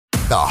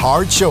The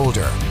Hard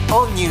Shoulder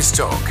on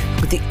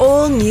Newstalk. With the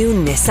all-new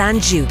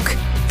Nissan Juke,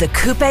 the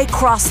coupe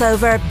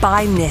crossover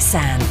by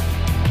Nissan.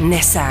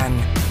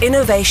 Nissan,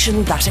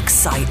 innovation that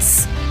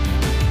excites.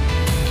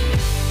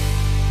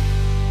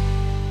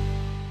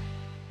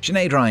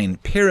 Sinead Ryan,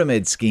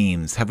 pyramid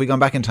schemes. Have we gone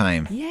back in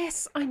time?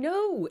 Yes, I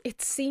know.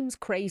 It seems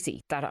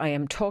crazy that I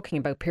am talking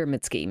about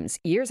pyramid schemes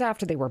years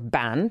after they were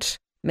banned,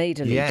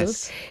 made illegal,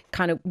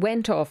 kind of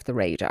went off the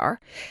radar,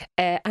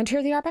 and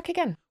here they are back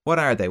again. What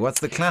are they?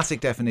 What's the classic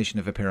definition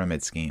of a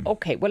pyramid scheme?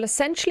 Okay, well,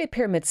 essentially a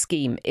pyramid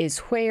scheme is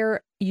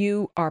where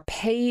you are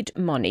paid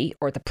money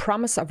or the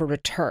promise of a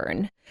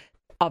return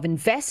of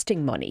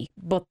investing money,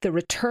 but the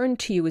return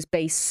to you is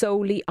based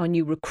solely on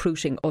you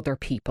recruiting other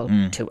people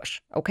to it.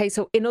 Okay,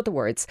 so in other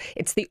words,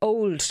 it's the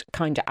old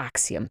kind of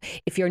axiom.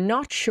 If you're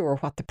not sure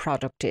what the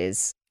product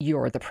is,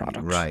 you're the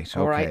product. Right, okay.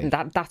 All right, and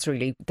that's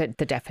really the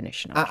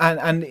definition of it.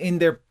 And in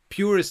their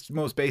purest,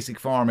 most basic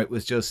form, it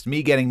was just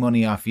me getting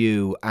money off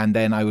you, and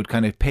then I would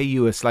kind of pay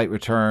you a slight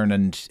return,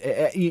 and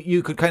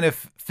you could kind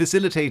of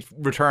facilitate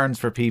returns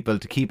for people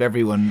to keep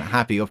everyone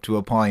happy up to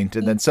a point,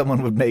 and then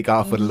someone would make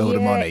off with a load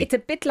of money. It's a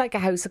bit like a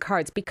house of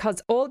cards, because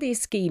all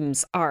these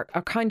schemes are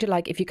kind of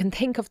like, if you can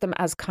think of them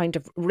as kind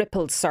of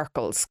rippled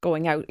circles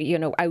going out,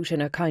 out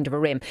in a kind of a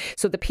rim.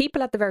 So the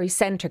people at the very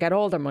centre get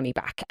all their money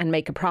back and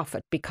make a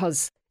profit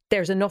because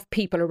there's enough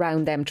people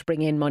around them to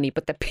bring in money,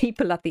 but the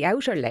people at the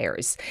outer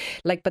layers,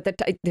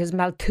 there's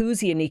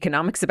Malthusian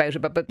economics about it,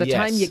 but by the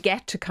time you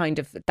get to kind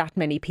of that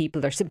many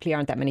people, there simply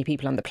aren't that many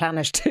people on the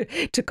planet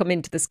to come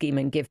into the scheme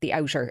and give the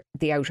outer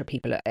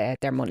people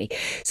their money.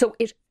 So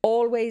it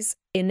always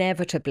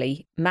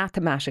inevitably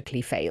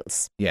mathematically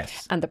fails.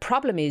 Yes. And the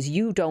problem is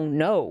you don't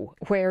know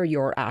where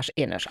you're at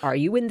in it. Are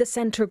you in the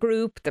centre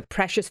group, the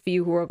precious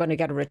few who are going to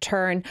get a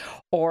return,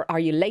 or are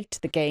you late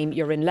to the game?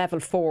 You're in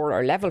level 4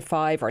 or level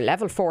 5 or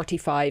level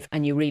 45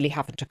 and you really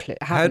haven't a clue.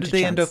 How did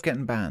they end up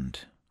getting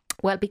banned?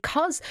 Well,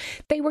 because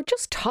they were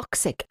just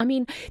toxic. I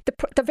mean,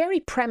 the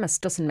very premise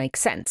doesn't make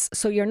sense.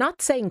 So you're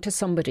not saying to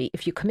somebody,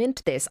 if you come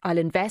into this, I'll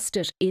invest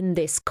it in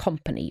this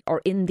company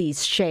or in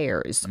these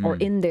shares or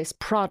in this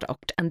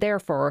product. And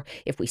therefore,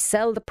 if we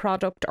sell the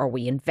product or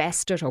we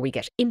invest it or we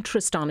get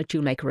interest on it,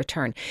 you'll make a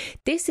return.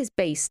 This is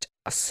based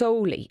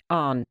solely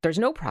on, there's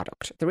no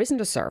product, there isn't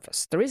a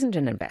service, there isn't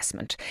an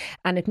investment.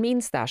 And it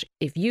means that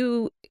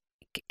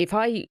if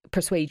I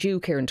persuade you,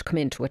 Kieran, to come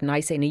into it and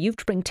I say, now you have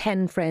to bring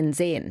 10 friends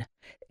in,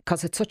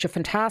 because it's such a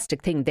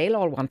fantastic thing, they'll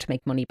all want to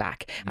make money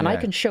back. And I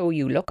can show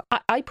you, look,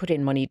 I put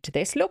in money to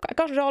this. Look, I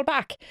got it all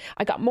back.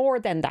 I got more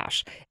than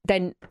that.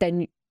 Then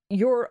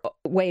your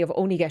way of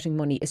only getting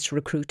money is to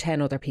recruit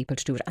 10 other people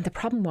to do it. And the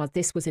problem was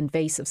this was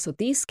invasive. So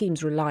these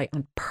schemes rely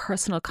on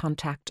personal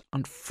contact,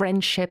 on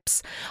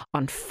friendships,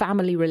 on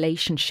family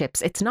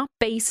relationships. It's not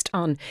based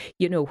on,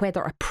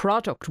 whether a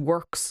product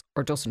works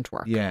or doesn't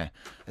work. Yeah.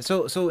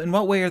 So in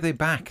what way are they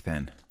back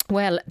then?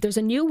 Well, there's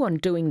a new one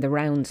doing the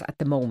rounds at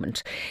the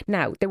moment.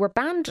 Now, they were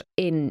banned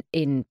in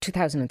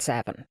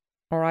 2007.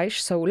 All right,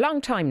 so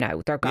long time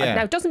now. They're gone.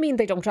 Now, it doesn't mean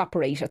they don't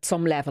operate at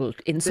some level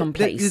in some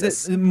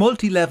places. The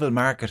multi-level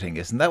marketing,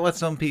 isn't that what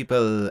some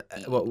people?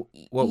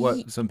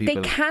 What some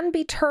people? They can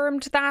be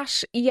termed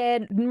that. Yeah,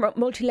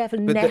 multi-level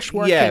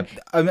networking.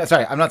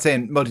 I'm not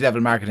saying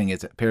multi-level marketing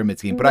is a pyramid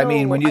scheme, but I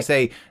mean when you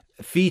say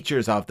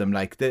features of them,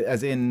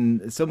 as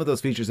in some of those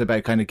features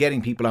about kind of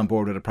getting people on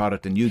board with a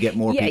product, and you get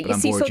more people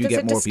on board, you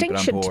get more people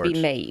on board. There's a distinction to be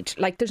made.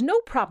 Like, there's no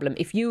problem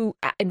if you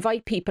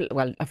invite people,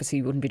 well, obviously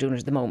you wouldn't be doing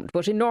it at the moment,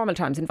 but in normal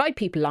times, invite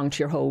people along to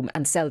your home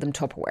and sell them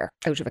Tupperware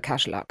out of a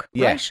catalogue,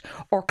 right?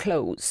 Or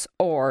clothes,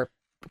 or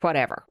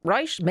whatever,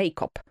 right?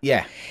 Makeup.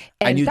 Yeah.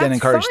 And you then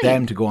encourage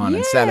them to go on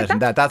and sell it.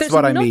 And that's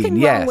what I mean. There's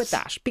nothing wrong with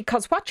that,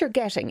 because what you're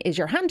getting is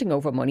you're handing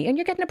over money and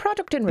you're getting a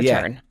product in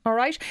return. Yeah. All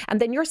right.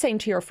 And then you're saying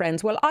to your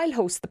friends, well, I'll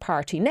host the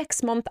party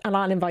next month and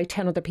I'll invite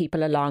 10 other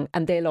people along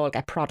and they'll all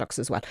get products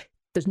as well.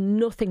 There's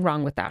nothing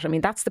wrong with that. I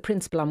mean, that's the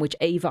principle on which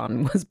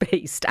Avon was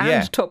based,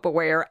 and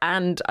Tupperware,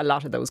 and a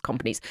lot of those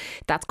companies.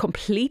 That's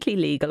completely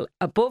legal,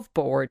 above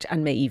board,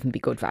 and may even be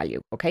good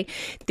value. Okay,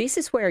 this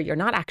is where you're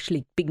not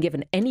actually being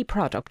given any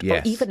product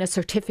or even a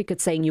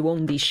certificate saying you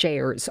own these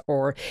shares,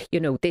 or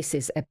this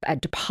is a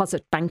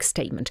deposit bank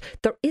statement.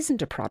 There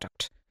isn't a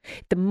product.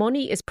 The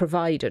money is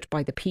provided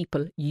by the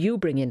people you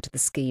bring into the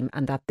scheme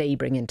and that they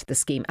bring into the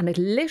scheme, and it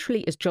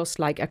literally is just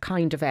like a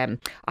kind of a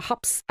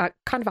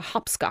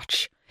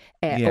hopscotch.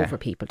 Over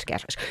people to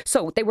get it.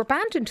 So they were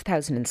banned in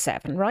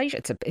 2007, right?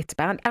 It's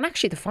banned, and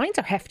actually the fines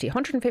are hefty: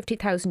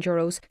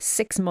 €150,000,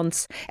 6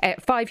 months,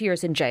 5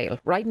 years in jail.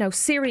 Right now,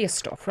 serious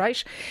stuff,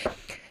 right?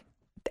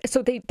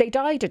 So they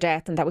died a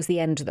death, and that was the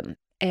end of them.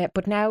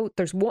 But now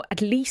there's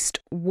at least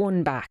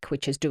one back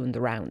which is doing the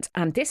rounds,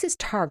 and this is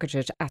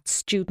targeted at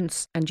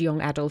students and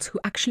young adults who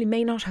actually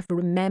may not have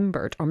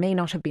remembered or may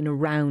not have been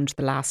around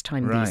the last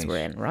time these were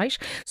in, right?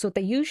 So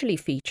they usually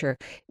feature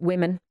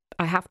women.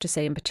 I have to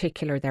say in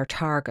particular, they're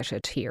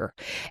targeted here.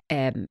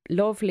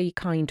 Lovely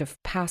kind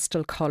of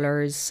pastel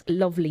colours,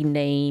 lovely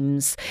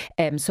names.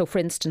 So for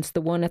instance,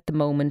 the one at the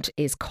moment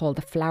is called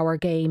The Flower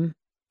Game.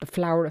 the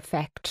flower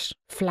effect,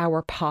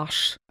 flower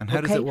pot. And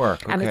how does it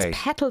work? And Okay. it's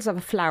petals of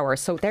a flower.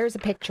 So there's a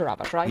picture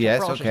of it, right? I Yes,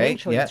 brought it okay. in,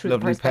 show you Yeah, through the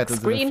lovely Perspex petals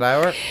of the screen.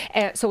 flower.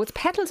 So it's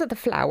petals of the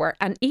flower,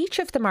 and each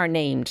of them are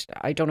named,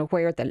 I don't know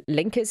where the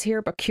link is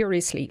here, but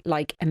curiously,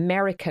 like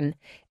American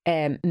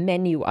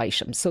menu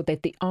items, so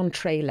that the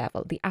entree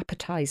level, the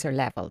appetizer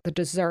level, the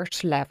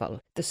dessert level,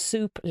 the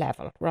soup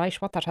level, right?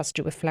 What that has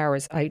to do with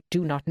flowers, I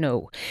do not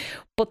know.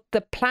 But the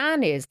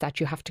plan is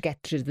that you have to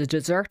get to the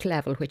dessert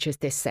level, which is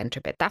this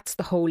centre bit. That's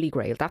the holy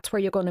grail. That's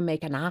where you're going to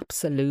make an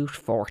absolute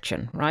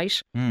fortune,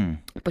 right?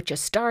 But you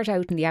start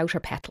out in the outer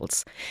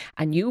petals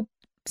and you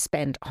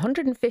spend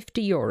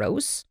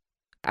 €150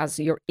 as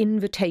your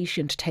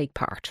invitation to take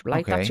part,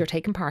 right? Okay. That's your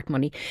taking part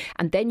money.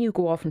 And then you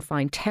go off and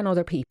find 10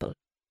 other people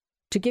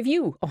to give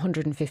you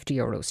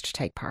 €150 to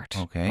take part.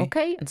 Okay.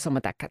 Okay. And some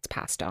of that gets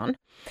passed on.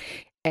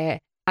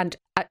 And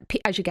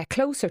as you get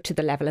closer to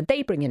the level, and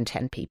they bring in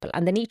 10 people,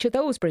 and then each of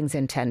those brings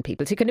in 10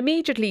 people. So you can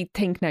immediately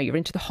think now you're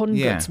into the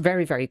hundreds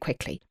very, very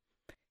quickly.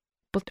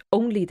 But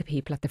only the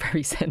people at the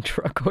very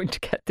centre are going to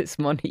get this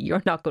money.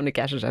 You're not going to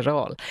get it at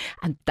all.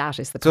 And that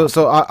is the problem.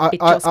 So it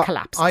just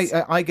collapses.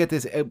 I get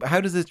this.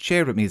 How does it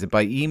share with me? Is it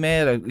by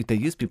email? They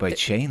used to be by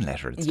chain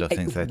letter and stuff,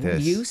 things like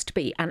this. It used to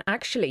be. And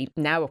actually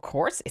now, of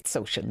course, it's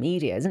social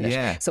media, isn't it?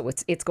 Yeah. So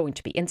it's going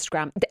to be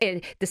Instagram.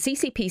 The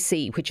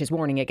CCPC, which is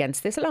warning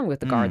against this, along with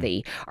the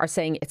Gardaí, are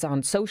saying it's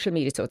on social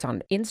media. So it's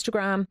on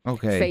Instagram,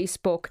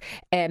 Facebook.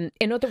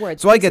 In other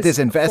words... So I get this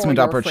investment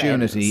for your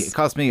opportunity. friends. It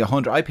costs me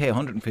 £100. I pay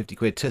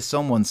 £150 to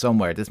someone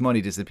somewhere. This money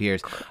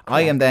disappears.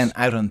 I am then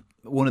out on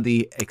one of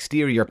the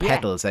exterior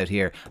petals out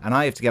here, and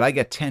I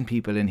get 10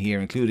 people in here,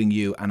 including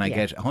you, and I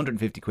get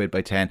 £150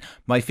 by 10.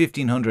 My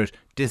 1,500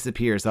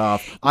 disappears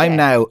off. I'm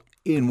now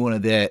in one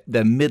of the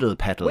middle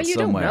petals Well, you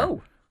somewhere. don't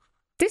know.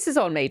 This is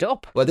all made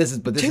up. Well, this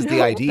is the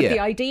know? idea. The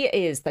idea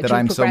is that you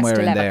I'm progress somewhere to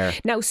in level. there.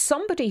 Now,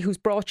 somebody who's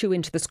brought you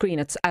into the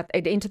screen,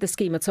 into the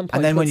scheme at some point,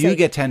 And then will when say, you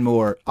get 10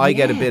 more, I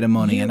get a bit of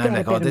money, you and I'm get a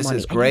like, bit oh, of this money.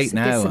 is And great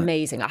now. It's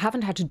amazing. I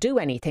haven't had to do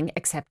anything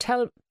except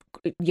tell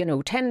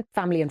 10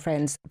 family and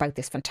friends about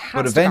this fantastic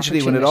But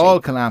eventually, when it opportunity. all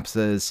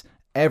collapses,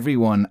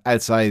 everyone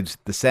outside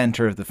the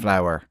centre of the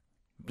flower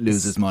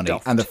loses money.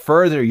 Stuffed. And the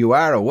further you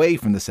are away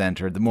from the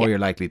centre, the more you're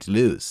likely to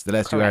lose. The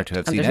less you are to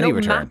have And seen there's any no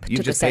return. map to You've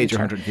the just paid your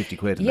centre.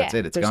 £150 and that's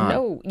it. It's there's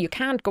gone. you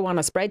can't go on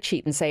a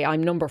spreadsheet and say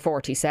I'm number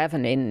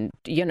 47 in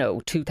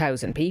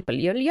 2,000 people.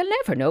 You'll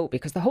never know,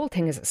 because the whole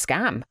thing is a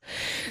scam.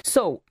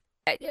 So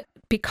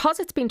because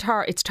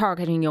it's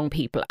targeting young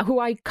people who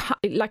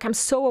I'm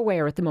so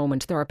aware at the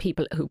moment there are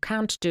people who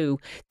can't do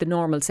the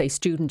normal, say,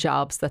 student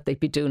jobs that they'd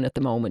be doing at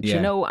the moment,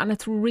 and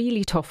it's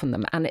really tough on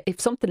them. And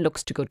if something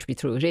looks too good to be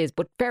true, it is.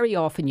 But very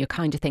often you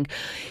kind of think,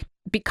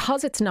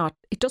 because it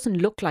doesn't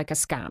look like a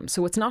scam,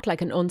 so it's not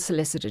like an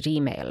unsolicited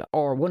email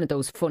or one of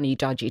those funny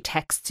dodgy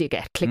texts you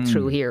get, click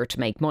through here to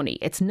make money.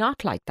 It's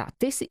not like that.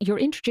 You're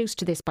introduced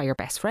to this by your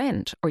best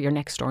friend or your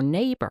next door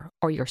neighbour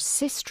or your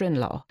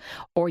sister-in-law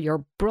or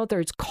your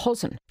brother's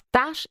cousin.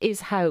 That is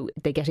how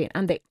they get in,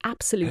 and they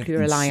absolutely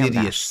rely on that.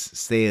 Insidious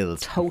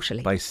sales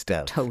by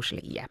stealth.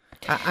 Totally, yeah.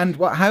 And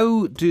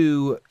how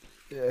do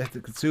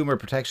the consumer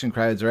protection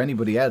crowds or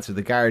anybody else, or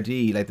the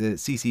Gardaí, like the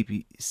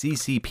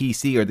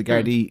CCPC or the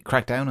Gardaí,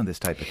 crack down on this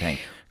type of thing?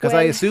 Because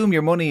I assume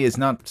your money is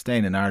not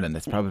staying in Ireland.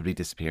 It's probably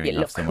disappearing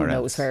off somewhere else.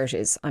 Who knows where it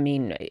is? I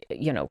mean,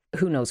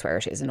 who knows where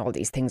it is? And all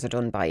these things are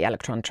done by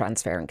electron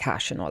transfer and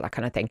cash and all that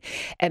kind of thing.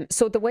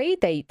 So the way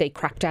they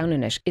crack down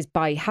on it is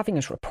by having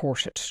it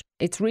reported.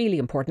 It's really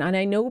important. And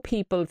I know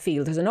people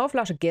feel there's an awful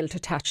lot of guilt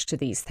attached to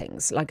these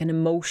things, like an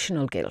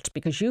emotional guilt,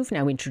 because you've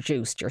now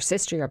introduced your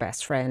sister, your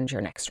best friend,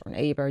 your next door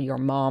neighbour, your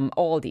mom,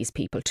 all these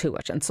people to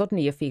it. And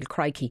suddenly you feel,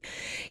 crikey.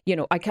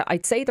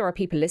 I'd say there are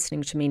people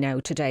listening to me now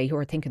today who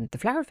are thinking, the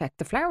flower effect,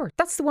 the flower.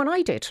 That's the one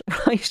I did,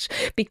 right?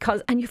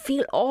 And you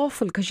feel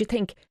awful because you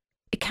think,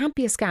 it can't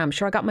be a scam.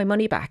 Sure, I got my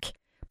money back.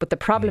 But the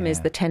problem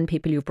is the 10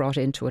 people you've brought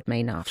into it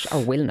may not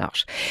or will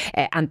not.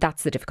 And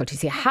that's the difficulty.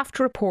 So you have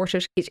to report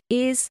it. It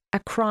is a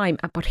crime.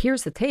 But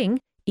here's the thing,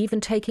 even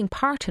taking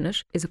part in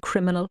it is a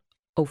criminal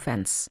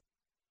offence.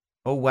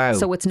 Oh, wow.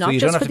 So it's not you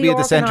just don't have for to be the at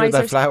the centre of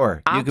that organisers.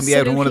 flower. You can be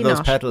out on one of those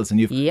Absolutely not. petals and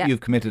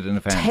you've committed an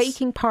offence.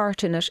 Taking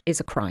part in it is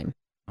a crime.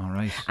 All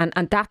right.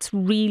 And that's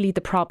really the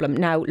problem.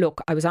 Now,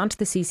 look, I was on to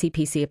the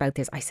CCPC about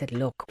this. I said,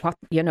 look,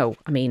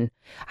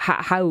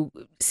 how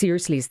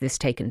seriously is this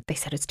taken? They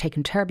said it's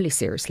taken terribly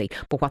seriously,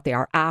 but what they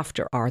are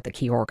after are the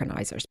key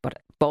organisers. But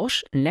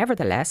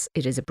nevertheless,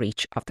 it is a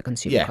breach of the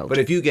Consumer Code. But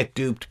if you get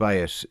duped by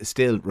it,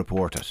 still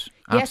report it.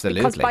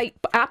 Absolutely. Yes, because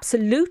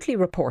absolutely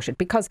report it,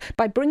 because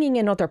by bringing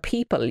in other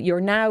people,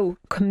 you're now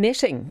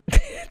committing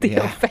the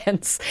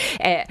offence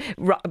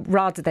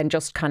rather than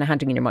just kind of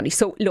handing in your money.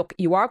 So look,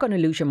 you are going to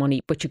lose your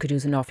money, but you could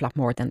lose an awful lot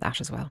more than that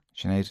as well.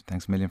 Sinead,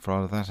 thanks a million for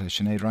all of that.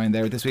 Sinead Ryan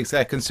there with this week's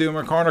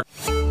Consumer Corner.